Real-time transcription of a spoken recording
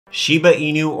Shiba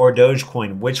Inu or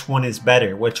Dogecoin, which one is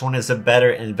better? Which one is a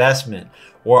better investment?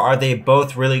 Or are they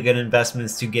both really good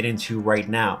investments to get into right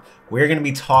now? We're going to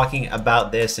be talking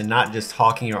about this and not just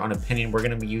talking our own opinion. We're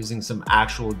going to be using some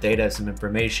actual data, some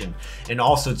information. And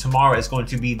also tomorrow is going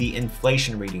to be the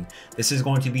inflation reading. This is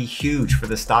going to be huge for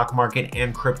the stock market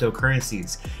and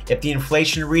cryptocurrencies. If the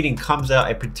inflation reading comes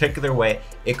out a particular way,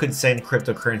 it could send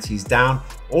cryptocurrencies down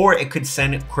or it could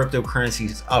send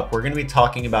cryptocurrencies up. We're going to be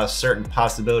talking about certain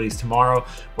possibilities tomorrow,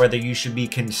 whether you should be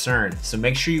concerned. So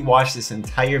make sure you watch this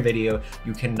entire video.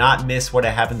 You cannot miss what I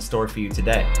have in store for you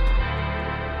today.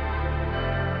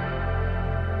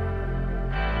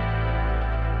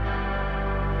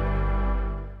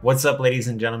 What's up, ladies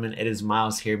and gentlemen? It is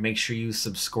Myles here. Make sure you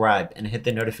subscribe and hit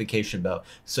the notification bell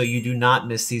so you do not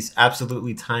miss these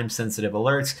absolutely time-sensitive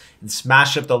alerts, and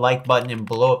smash up the like button and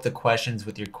blow up the questions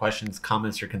with your questions,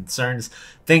 comments, or concerns.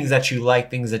 Things that you like,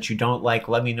 things that you don't like,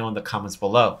 let me know in the comments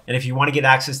below. And if you want to get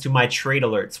access to my trade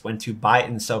alerts, when to buy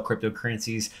and sell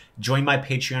cryptocurrencies, join my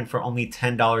Patreon for only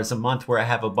 $10 a month, where I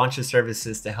have a bunch of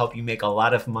services to help you make a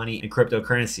lot of money in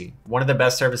cryptocurrency. One of the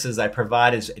best services I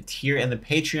provide is a tier in the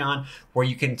Patreon where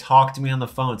you can talk to me on the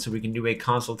phone so we can do a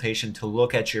consultation to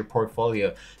look at your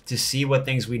portfolio to see what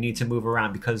things we need to move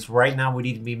around, because right now we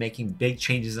need to be making big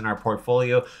changes in our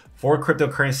portfolio for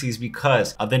cryptocurrencies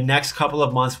because of the next couple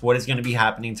of months, what is going to be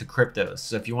happening to cryptos.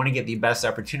 So if you want to get the best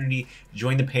opportunity,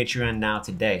 join the Patreon now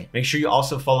today. Make sure you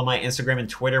also follow my Instagram and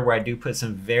Twitter, where I do put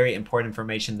some very important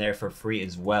information there for free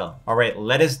as well. All right,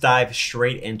 let us dive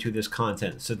straight into this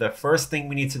content. So the first thing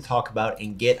we need to talk about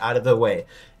and get out of the way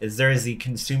is there is the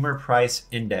Consumer Price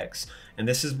Index. And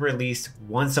this is released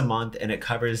once a month and it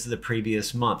covers the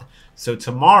previous month. So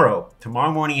tomorrow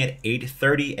morning at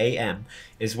 8:30 a.m.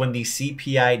 is when the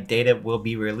CPI data will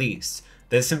be released.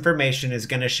 This information is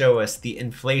going to show us the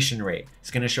inflation rate.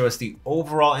 It's going to show us the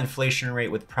overall inflation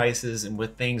rate with prices and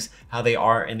with things, how they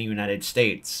are in the United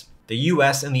States. The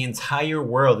US and the entire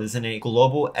world is in a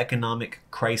global economic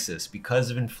crisis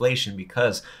because of inflation,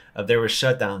 because of there were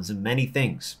shutdowns and many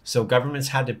things. So governments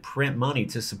had to print money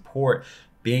to support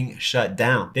being shut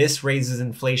down. This raises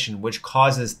inflation, which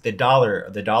causes the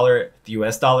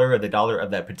US dollar, or the dollar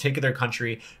of that particular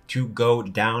country to go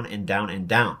down and down and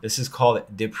down. This is called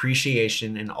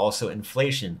depreciation and also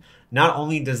inflation. Not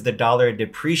only does the dollar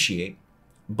depreciate,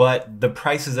 but the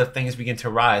prices of things begin to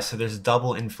rise. So there's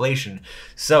double inflation.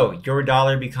 So your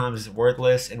dollar becomes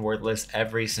worthless and worthless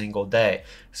every single day.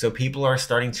 So people are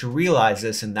starting to realize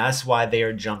this, and that's why they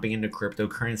are jumping into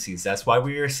cryptocurrencies. That's why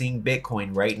we are seeing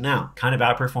Bitcoin right now kind of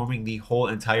outperforming the whole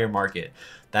entire market.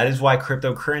 That is why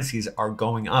cryptocurrencies are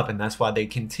going up, and that's why they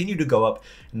continue to go up,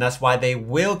 and that's why they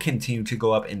will continue to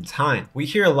go up in time. We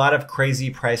hear a lot of crazy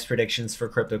price predictions for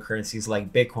cryptocurrencies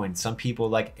like Bitcoin. Some people,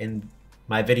 like in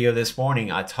my video this morning,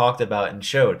 I talked about and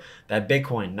showed that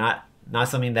Bitcoin, not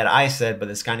something that I said, but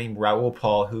this guy named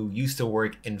WEBULL, who used to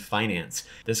work in finance.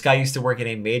 This guy used to work in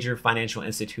a major financial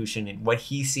institution, and what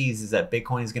he sees is that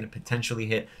Bitcoin is going to potentially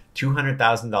hit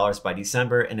 $200,000 by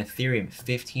December and Ethereum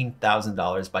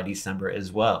 $15,000 by December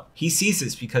as well. He sees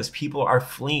this because people are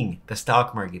fleeing the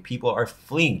stock market. People are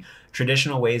fleeing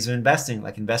traditional ways of investing,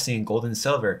 like investing in gold and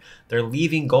silver. They're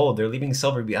leaving gold, they're leaving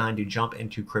silver behind to jump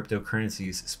into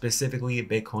cryptocurrencies, specifically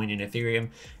Bitcoin and Ethereum.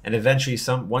 And eventually,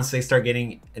 once they start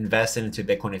getting invested into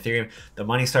Bitcoin and Ethereum, the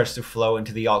money starts to flow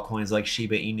into the altcoins like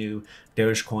Shiba Inu,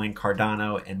 Dogecoin,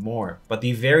 Cardano, and more. But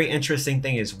the very interesting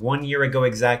thing is, 1 year ago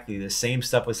exactly, the same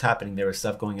stuff was happening. There was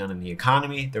stuff going on in the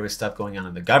economy, there was stuff going on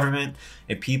in the government,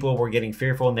 and people were getting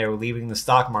fearful and they were leaving the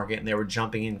stock market and they were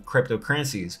jumping in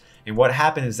cryptocurrencies. And what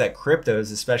happened is that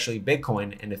cryptos, especially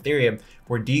Bitcoin and Ethereum,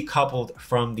 were decoupled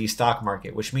from the stock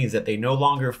market, which means that they no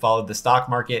longer followed the stock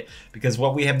market, because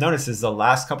what we have noticed is the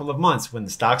last couple of months, when the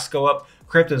stocks go up,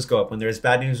 cryptos go up. When there's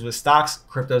bad news with stocks,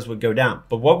 cryptos would go down.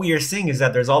 But what we are seeing is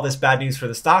that there's all this bad news for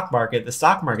the stock market. The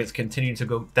stock market's continuing to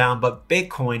go down, but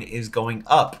Bitcoin is going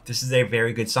up. This is a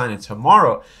very good sign. And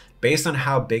tomorrow, based on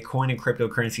how Bitcoin and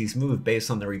cryptocurrencies move,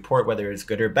 based on the report, whether it's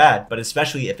good or bad, but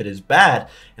especially if it is bad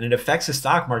and it affects the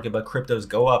stock market, but cryptos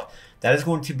go up, that is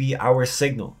going to be our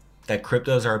signal that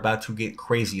cryptos are about to get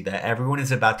crazy, that everyone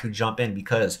is about to jump in,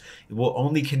 because it will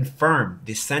only confirm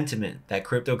the sentiment that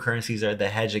cryptocurrencies are the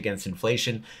hedge against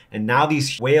inflation. And now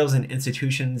these whales and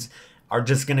institutions are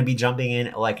just going to be jumping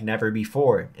in like never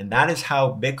before. And that is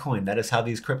how Bitcoin, that is how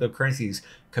these cryptocurrencies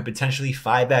could potentially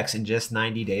 5x in just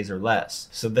 90 days or less.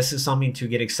 So this is something to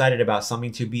get excited about,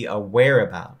 something to be aware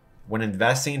about. When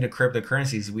investing into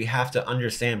cryptocurrencies, we have to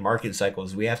understand market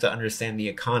cycles. We have to understand the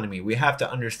economy. We have to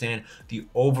understand the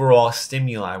overall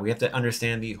stimuli. We have to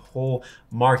understand the whole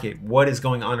market, what is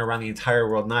going on around the entire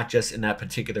world, not just in that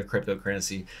particular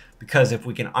cryptocurrency. Because if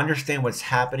we can understand what's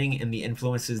happening and the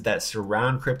influences that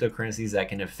surround cryptocurrencies that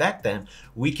can affect them,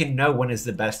 we can know when is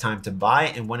the best time to buy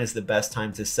and when is the best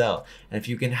time to sell. And if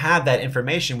you can have that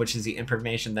information, which is the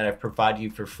information that I've provided you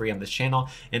for free on this channel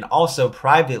and also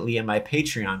privately in my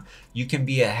Patreon, you can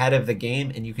be ahead of the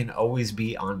game and you can always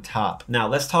be on top. Now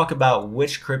let's talk about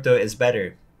which crypto is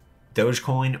better,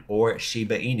 Dogecoin or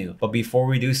Shiba Inu. But before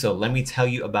we do so, let me tell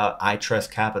you about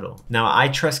iTrustCapital. Now,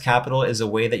 iTrustCapital is a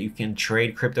way that you can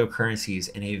trade cryptocurrencies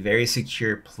in a very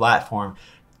secure platform,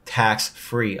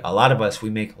 tax-free. A lot of us, we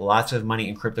make lots of money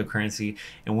in cryptocurrency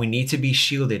and we need to be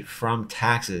shielded from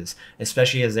taxes,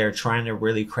 especially as they're trying to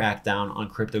really crack down on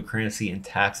cryptocurrency and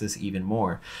taxes even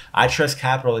more.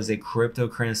 iTrustCapital is a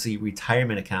cryptocurrency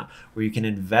retirement account where you can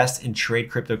invest and trade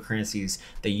cryptocurrencies.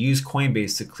 They use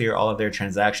Coinbase to clear all of their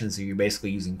transactions, so you're basically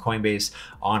using Coinbase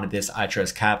on this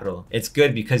iTrustCapital. It's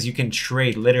good because you can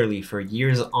trade literally for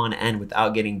years on end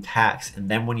without getting taxed, and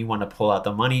then when you want to pull out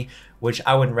the money, which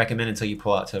I wouldn't recommend until you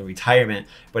pull out to retirement.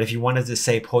 But if you wanted to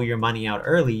say pull your money out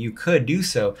early, you could do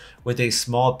so with a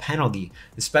small penalty,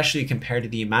 especially compared to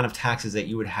the amount of taxes that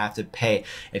you would have to pay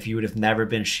if you would have never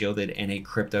been shielded in a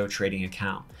crypto trading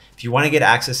account. If you want to get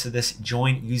access to this,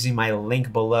 join using my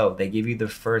link below. They give you the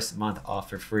first month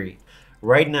off for free.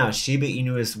 Right now, Shiba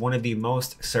Inu is one of the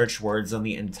most searched words on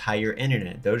the entire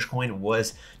internet. Dogecoin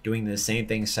was doing the same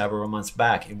thing several months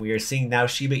back, and we are seeing now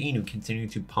Shiba Inu continue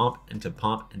to pump and to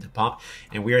pump and to pump,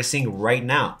 and we are seeing right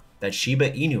now that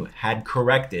Shiba Inu had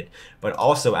corrected, but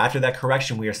also after that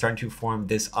correction, we are starting to form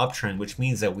this uptrend, which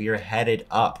means that we are headed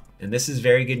up. And this is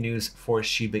very good news for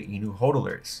Shiba Inu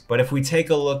hodlers. But if we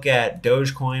take a look at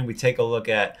Dogecoin, we take a look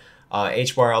at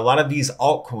HBAR, a lot of these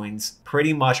altcoins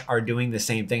pretty much are doing the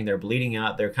same thing. They're bleeding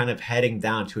out. They're kind of heading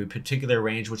down to a particular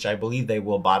range, which I believe they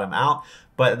will bottom out.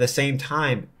 But at the same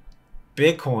time,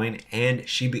 Bitcoin and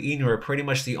Shiba Inu are pretty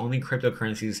much the only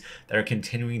cryptocurrencies that are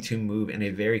continuing to move in a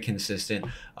very consistent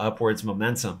upwards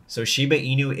momentum. So Shiba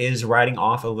Inu is riding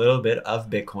off a little bit of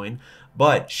Bitcoin,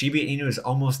 but Shiba Inu is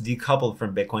almost decoupled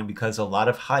from Bitcoin because a lot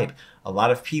of hype, a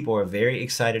lot of people are very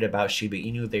excited about Shiba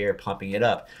Inu. They are pumping it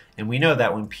up. And we know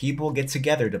that when people get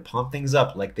together to pump things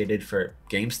up, like they did for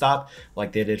GameStop,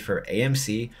 like they did for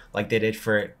AMC, like they did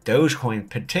for Dogecoin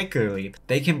particularly,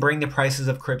 they can bring the prices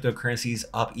of cryptocurrencies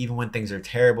up even when things are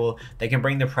terrible. They can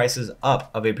bring the prices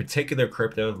up of a particular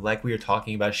crypto, like we were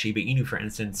talking about Shiba Inu, for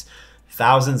instance,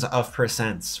 thousands of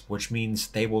percents, which means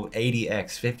they will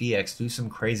 80x, 50x, do some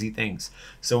crazy things.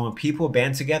 So when people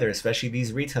band together, especially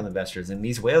these retail investors, and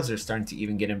these whales are starting to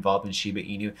even get involved in Shiba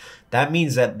Inu, that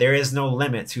means that there is no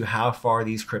limit to how far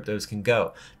these cryptos can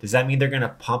go. Does that mean they're going to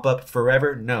pump up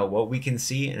forever? No. What we can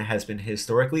see, and has been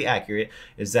historically accurate,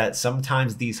 is that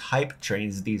sometimes these hype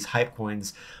trains, these hype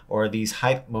coins, or these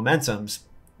hype momentums,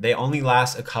 they only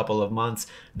last a couple of months,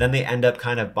 then they end up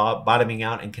kind of bottoming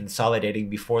out and consolidating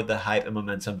before the hype and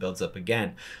momentum builds up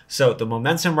again. So the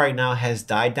momentum right now has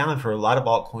died down for a lot of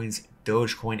altcoins,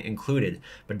 Dogecoin included.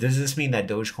 But does this mean that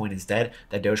Dogecoin is dead,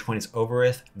 that Dogecoin is over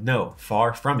with? No,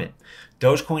 far from it.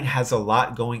 Dogecoin has a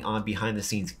lot going on behind the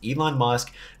scenes. Elon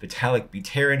Musk, Vitalik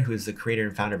Buterin, who is the creator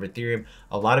and founder of Ethereum,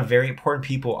 a lot of very important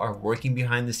people are working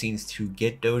behind the scenes to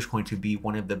get Dogecoin to be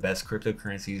one of the best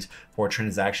cryptocurrencies for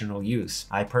transactional use.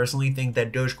 I personally think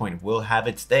that Dogecoin will have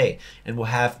its day and will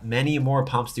have many more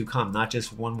pumps to come, not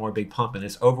just one more big pump and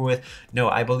it's over with. No,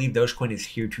 I believe Dogecoin is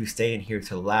here to stay and here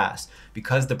to last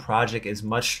because the project is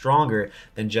much stronger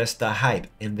than just the hype,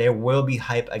 and there will be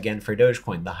hype again for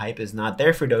Dogecoin. The hype is not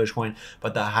there for Dogecoin,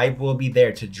 but the hype will be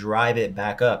there to drive it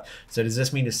back up. So does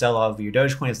this mean to sell all of your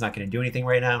Dogecoin? It's not going to do anything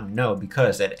right now? No,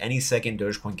 because at any second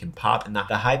Dogecoin can pop and the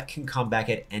hype can come back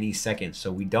at any second.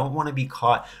 So we don't want to be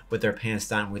caught with our pants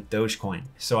down with Dogecoin.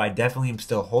 So I definitely am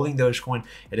still holding Dogecoin.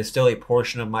 It is still a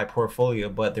portion of my portfolio,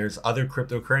 but there's other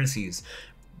cryptocurrencies.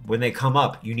 When they come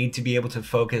up, you need to be able to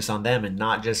focus on them and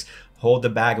not just hold the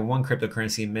bag of one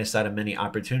cryptocurrency and miss out on many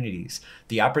opportunities.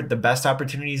 The best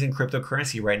opportunities in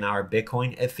cryptocurrency right now are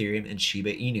Bitcoin, Ethereum, and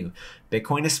Shiba Inu.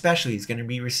 Bitcoin especially is going to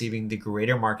be receiving the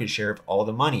greater market share of all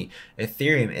the money.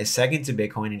 Ethereum is second to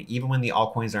Bitcoin, and even when the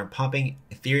altcoins aren't pumping,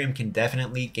 Ethereum can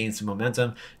definitely gain some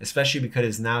momentum, especially because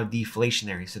it's now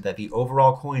deflationary, so that the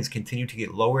overall coins continue to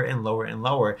get lower and lower and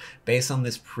lower based on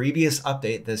this previous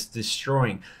update that's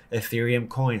destroying Ethereum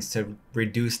coins to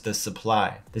reduce the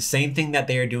supply. The same thing that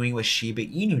they are doing with Shiba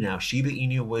Inu now. Shiba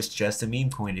Inu was just a meme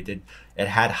coin. It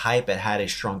had hype, it had a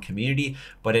strong community,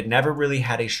 but it never really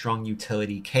had a strong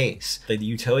utility case. The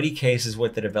utility case is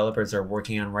what the developers are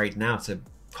working on right now to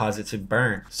cause it to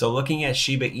burn. So looking at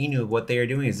Shiba Inu, what they are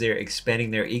doing is they're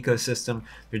expanding their ecosystem.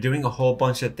 They're doing a whole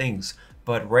bunch of things.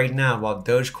 But right now, while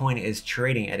Dogecoin is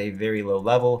trading at a very low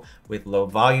level with low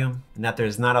volume and that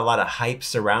there's not a lot of hype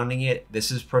surrounding it,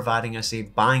 this is providing us a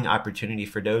buying opportunity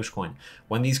for Dogecoin.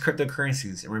 When these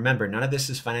cryptocurrencies, and remember, none of this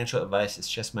is financial advice,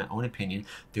 it's just my own opinion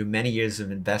through many years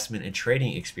of investment and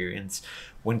trading experience.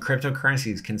 When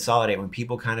cryptocurrencies consolidate, when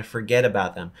people kind of forget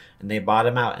about them and they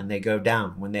bottom out and they go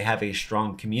down, when they have a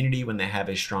strong community, when they have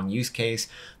a strong use case,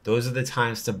 those are the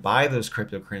times to buy those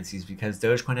cryptocurrencies, because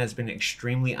Dogecoin has been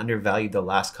extremely undervalued the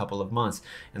last couple of months.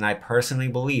 And I personally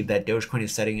believe that Dogecoin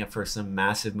is setting up for some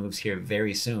massive moves here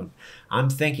very soon. I'm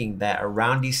thinking that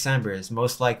around December is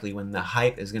most likely when the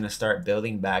hype is going to start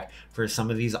building back for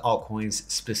some of these altcoins,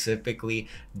 specifically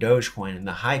Dogecoin. And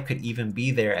the hype could even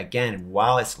be there again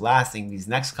while it's lasting these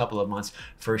next couple of months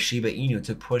for Shiba Inu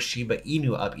to push Shiba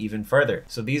Inu up even further.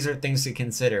 So these are things to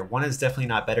consider. One is definitely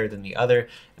not better than the other.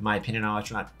 In my opinion, I'm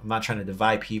not trying to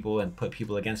divide people and put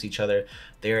people against each other.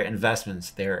 They're investments,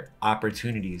 they're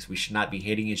opportunities. We should not be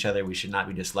hating each other. We should not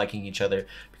be disliking each other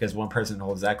because one person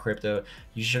holds that crypto.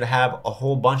 You should have a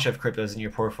whole bunch of cryptos in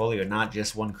your portfolio, not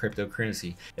just one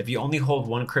cryptocurrency. If you only hold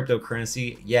one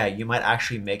cryptocurrency, yeah, you might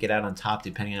actually make it out on top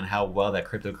depending on how well that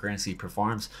cryptocurrency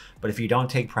performs. But if you don't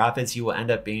take profits, you will end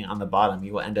up being on the bottom.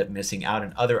 You will end up missing out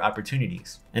on other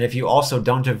opportunities. And if you also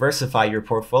don't diversify your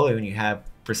portfolio and you have,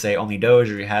 for say, only Doge,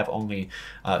 or you have only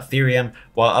Ethereum,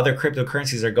 while other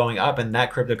cryptocurrencies are going up and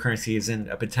that cryptocurrency is in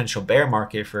a potential bear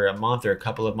market for a month or a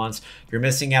couple of months, you're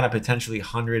missing out on potentially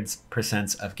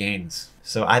hundreds% of gains.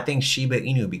 So I think Shiba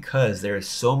Inu, because there is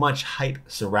so much hype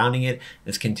surrounding it,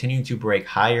 is continuing to break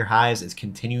higher highs, it's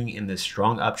continuing in this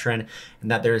strong uptrend, and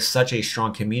that there is such a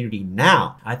strong community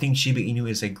now. I think Shiba Inu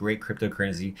is a great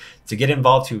cryptocurrency to get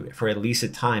involved to for at least a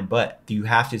time, but you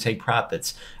have to take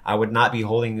profits. I would not be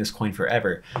holding this coin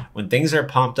forever. When things are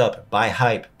pumped up by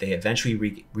hype, they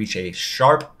eventually reach a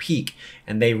sharp peak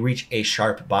and they reach a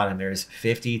sharp bottom. There's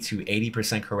 50 to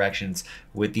 80% corrections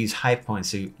with these hype coins.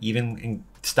 So even in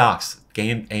stocks,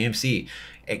 AMC,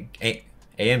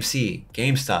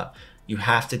 GameStop, you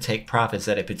have to take profits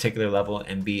at a particular level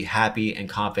and be happy and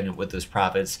confident with those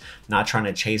profits, not trying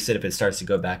to chase it if it starts to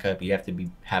go back up. You have to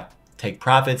take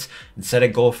profits and set a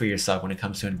goal for yourself when it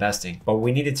comes to investing. But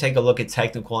we need to take a look at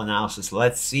technical analysis.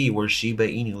 Let's see where Shiba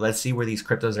Inu, let's see where these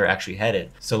cryptos are actually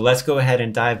headed. So let's go ahead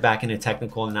and dive back into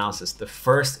technical analysis. The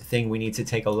first thing we need to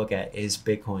take a look at is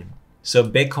Bitcoin. So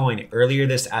Bitcoin, earlier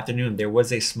this afternoon, there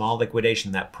was a small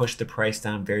liquidation that pushed the price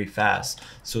down very fast.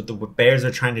 So what the bears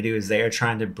are trying to do is they are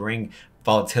trying to bring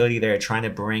volatility, they're trying to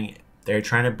bring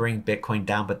Bitcoin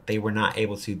down, but they were not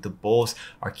able to. The bulls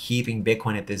are keeping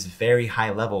Bitcoin at this very high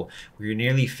level. We're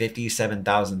nearly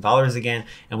 $57,000 again,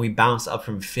 and we bounced up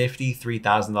from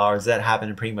 $53,000. That happened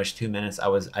in pretty much 2 minutes.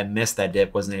 I missed that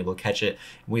dip, wasn't able to catch it.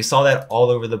 And we saw that all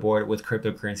over the board with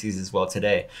cryptocurrencies as well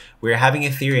today. We're having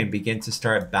Ethereum begin to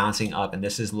start bouncing up, and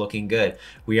this is looking good.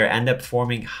 We are end up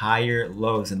forming higher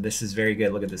lows, and this is very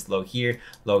good. Look at this low here,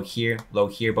 low here, low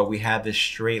here, but we have this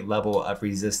straight level of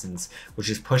resistance, which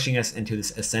is pushing us into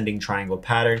this ascending triangle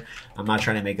pattern. I'm not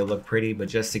trying to make it look pretty, but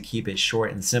just to keep it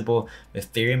short and simple,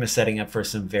 Ethereum is setting up for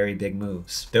some very big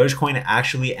moves. Dogecoin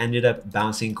actually ended up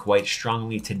bouncing quite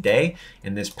strongly today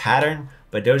in this pattern,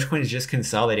 but Dogecoin is just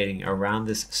consolidating around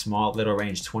this small little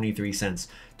range, 23 cents,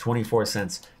 24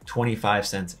 cents, 25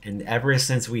 cents, and ever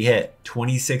since we hit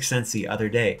 26 cents the other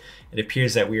day, it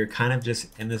appears that we are kind of just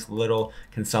in this little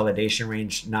consolidation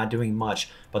range, not doing much.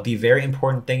 But the very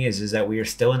important thing is that we are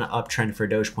still in an uptrend for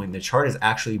Dogecoin. The chart is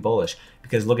actually bullish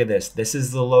because look at this. This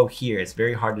is the low here. It's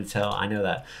very hard to tell, I know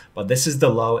that, but this is the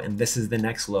low and this is the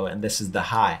next low and this is the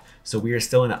high. So we are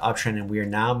still in an uptrend and we are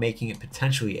now making it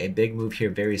potentially a big move here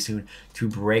very soon to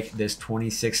break this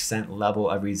 26 cent level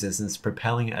of resistance,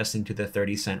 propelling us into the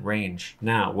 30-cent range.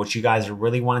 Now, what you guys are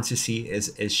really wanting to see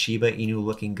is Shiba Inu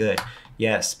looking good?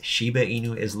 Yes, Shiba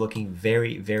Inu is looking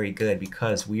very, very good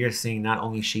because we are seeing not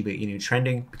only Shiba Inu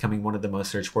trending, becoming one of the most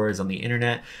searched words on the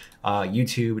internet,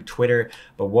 YouTube, Twitter,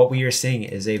 but what we are seeing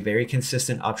is a very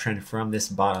consistent uptrend from this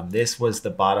bottom. This was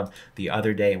the bottom the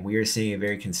other day, and we are seeing a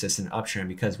very consistent uptrend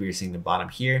because we are seeing the bottom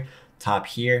here, top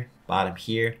here, bottom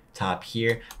here, top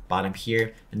here, bottom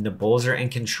here, and the bulls are in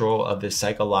control of this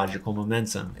psychological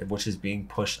momentum, which is being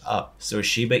pushed up. So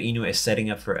Shiba Inu is setting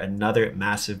up for another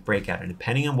massive breakout, and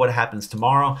depending on what happens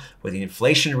tomorrow with the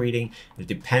inflation reading, and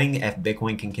depending if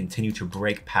Bitcoin can continue to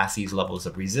break past these levels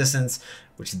of resistance,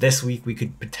 which this week we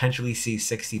could potentially see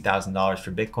 $60,000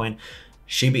 for Bitcoin.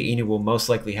 Shiba Inu will most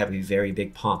likely have a very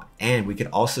big pump, and we could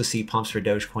also see pumps for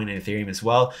Dogecoin and Ethereum as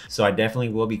well. So I definitely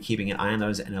will be keeping an eye on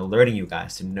those and alerting you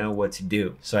guys to know what to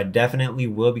do. So I definitely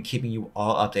will be keeping you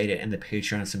all updated in the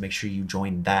Patreon, so make sure you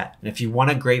join that. And if you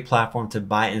want a great platform to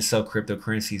buy and sell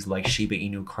cryptocurrencies like Shiba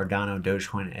Inu, Cardano,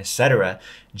 Dogecoin, etc.,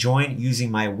 join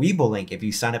using my WEBULL link. If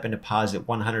you sign up and deposit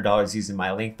 $100 using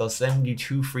my link, they'll send you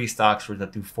 2 free stocks worth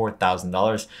up to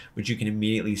 $4,000, which you can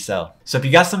immediately sell. So if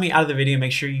you got something out of the video,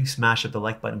 make sure you smash up the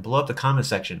like button, blow up the comment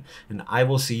section, and I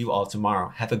will see you all tomorrow.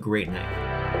 Have a great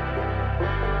night.